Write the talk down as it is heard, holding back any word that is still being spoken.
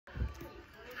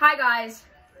Hi guys.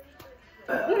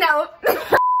 No.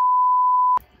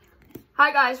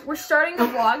 Hi guys, we're starting a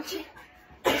vlog.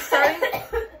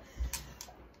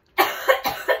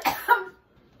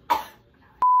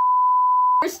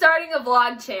 We're starting a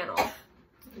vlog channel.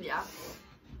 Yeah.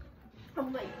 Oh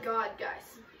my god,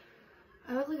 guys.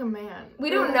 I look like a man. We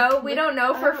don't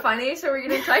know for funny, so we're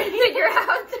gonna try to figure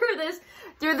out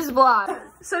through this vlog.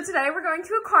 So today we're going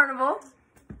to a carnival.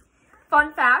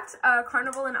 Fun fact, a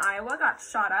carnival in Iowa got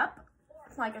shot up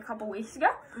like a couple weeks ago.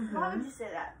 Why would you say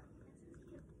that?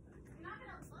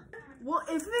 Well,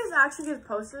 if this actually gets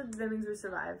posted, that means we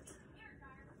survived.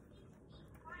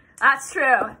 That's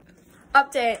true.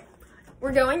 Update.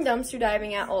 We're going dumpster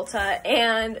diving at Ulta,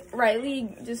 and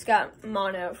Riley just got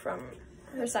mono from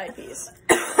her side piece.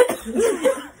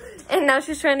 And now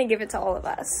she's trying to give it to all of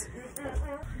us.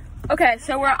 Okay,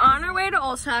 so we're on our way to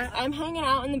Ulta. I'm hanging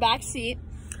out in the back seat.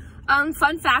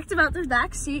 Fun fact about the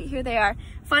back seat, here they are.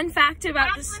 Fun fact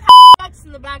about this.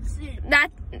 In the back seat.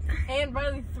 And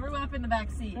Riley threw up in the back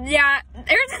seat. Yeah,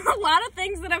 there's a lot of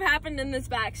things that have happened in this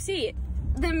back seat.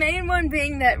 The main one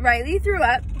being that Riley threw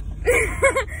up.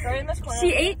 Right in this corner.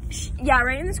 She ate,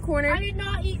 right in this corner. I did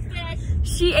not eat fish.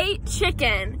 She ate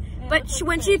chicken, but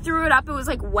when she threw it up, it was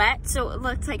like wet, so it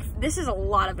looked like, this is a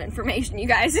lot of information, you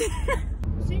guys.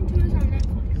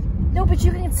 No, but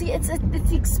you can see, it's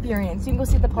the experience. You can go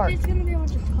see the park. There's gonna be a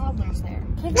bunch of toddlers there.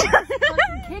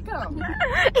 Kick them.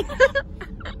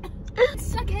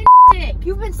 Suck dick.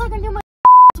 You've been sucking too much.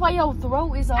 That's why your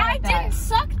throat is all I like didn't that.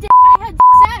 suck dick. I had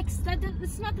sex.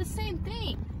 That's not the same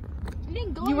thing. I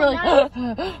didn't go. You were like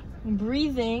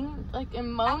breathing, like, and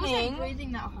I moaning. wasn't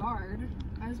breathing that hard.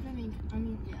 I was breathing. I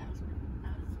mean, yeah.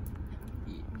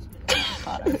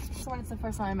 So it's the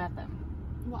first time I met them.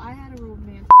 Well, I had a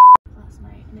romance last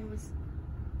night, and it was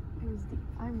deep.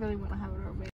 I really want to have a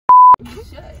romance. You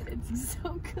should. It's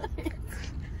so good.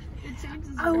 It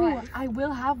changes your Oh, life. I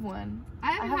will have one.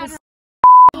 I haven't had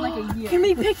Like a year. Can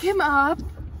we pick him up?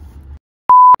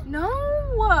 No,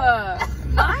 my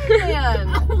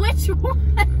man. Which one?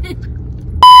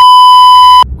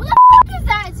 What the fuck is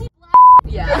that? Is he black?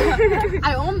 Yeah.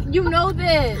 You know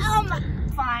this.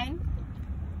 Fine.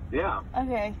 Yeah.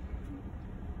 Okay.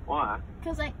 Why?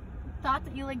 Because I thought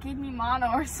that you like gave me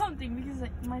mono or something because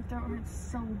like, my throat hurts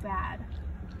so bad.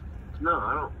 No,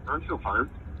 I don't. I'm still fine.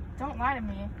 Don't lie to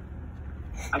me.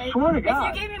 I swear to God.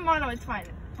 If you gave me mono, it's fine.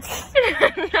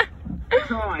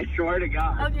 No, I swear to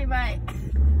God. Okay, bye.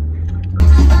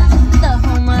 The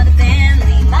home of the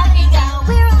family, Marigo.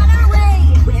 We're on our way,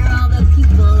 where all the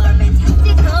people are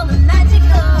fantastical and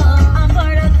magical. I'm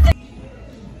part of the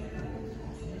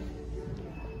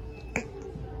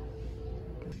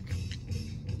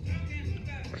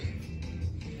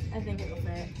I think it'll fit.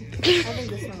 I think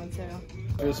this one will too.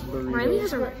 Riley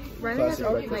has a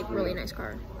like really nice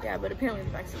car. Yeah, but apparently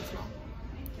the back seat's small.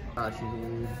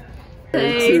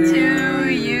 Say to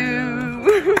you.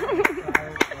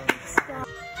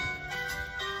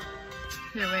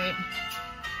 Here, wait.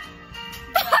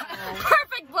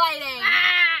 Perfect lighting.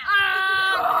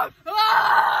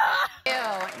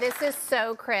 Ew, this is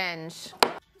so cringe.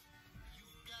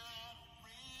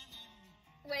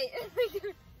 Wait.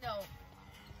 No.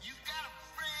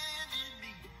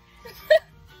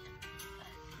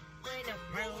 Wait, no.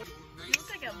 You look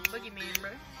like a boogeyman,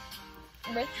 bro.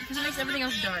 Because it makes everything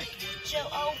else dark.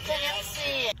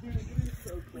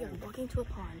 We are walking to a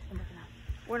pond and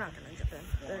we're not gonna jump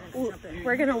in. They're gonna jump in.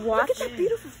 We're gonna watch. Look at that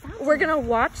beautiful fountain. We're gonna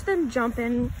watch them jump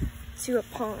in to a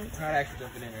pond. Not actually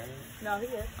jumping in, right? No, he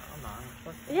is. I'm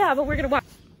not. Yeah, but we're gonna watch.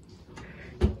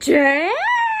 Jay!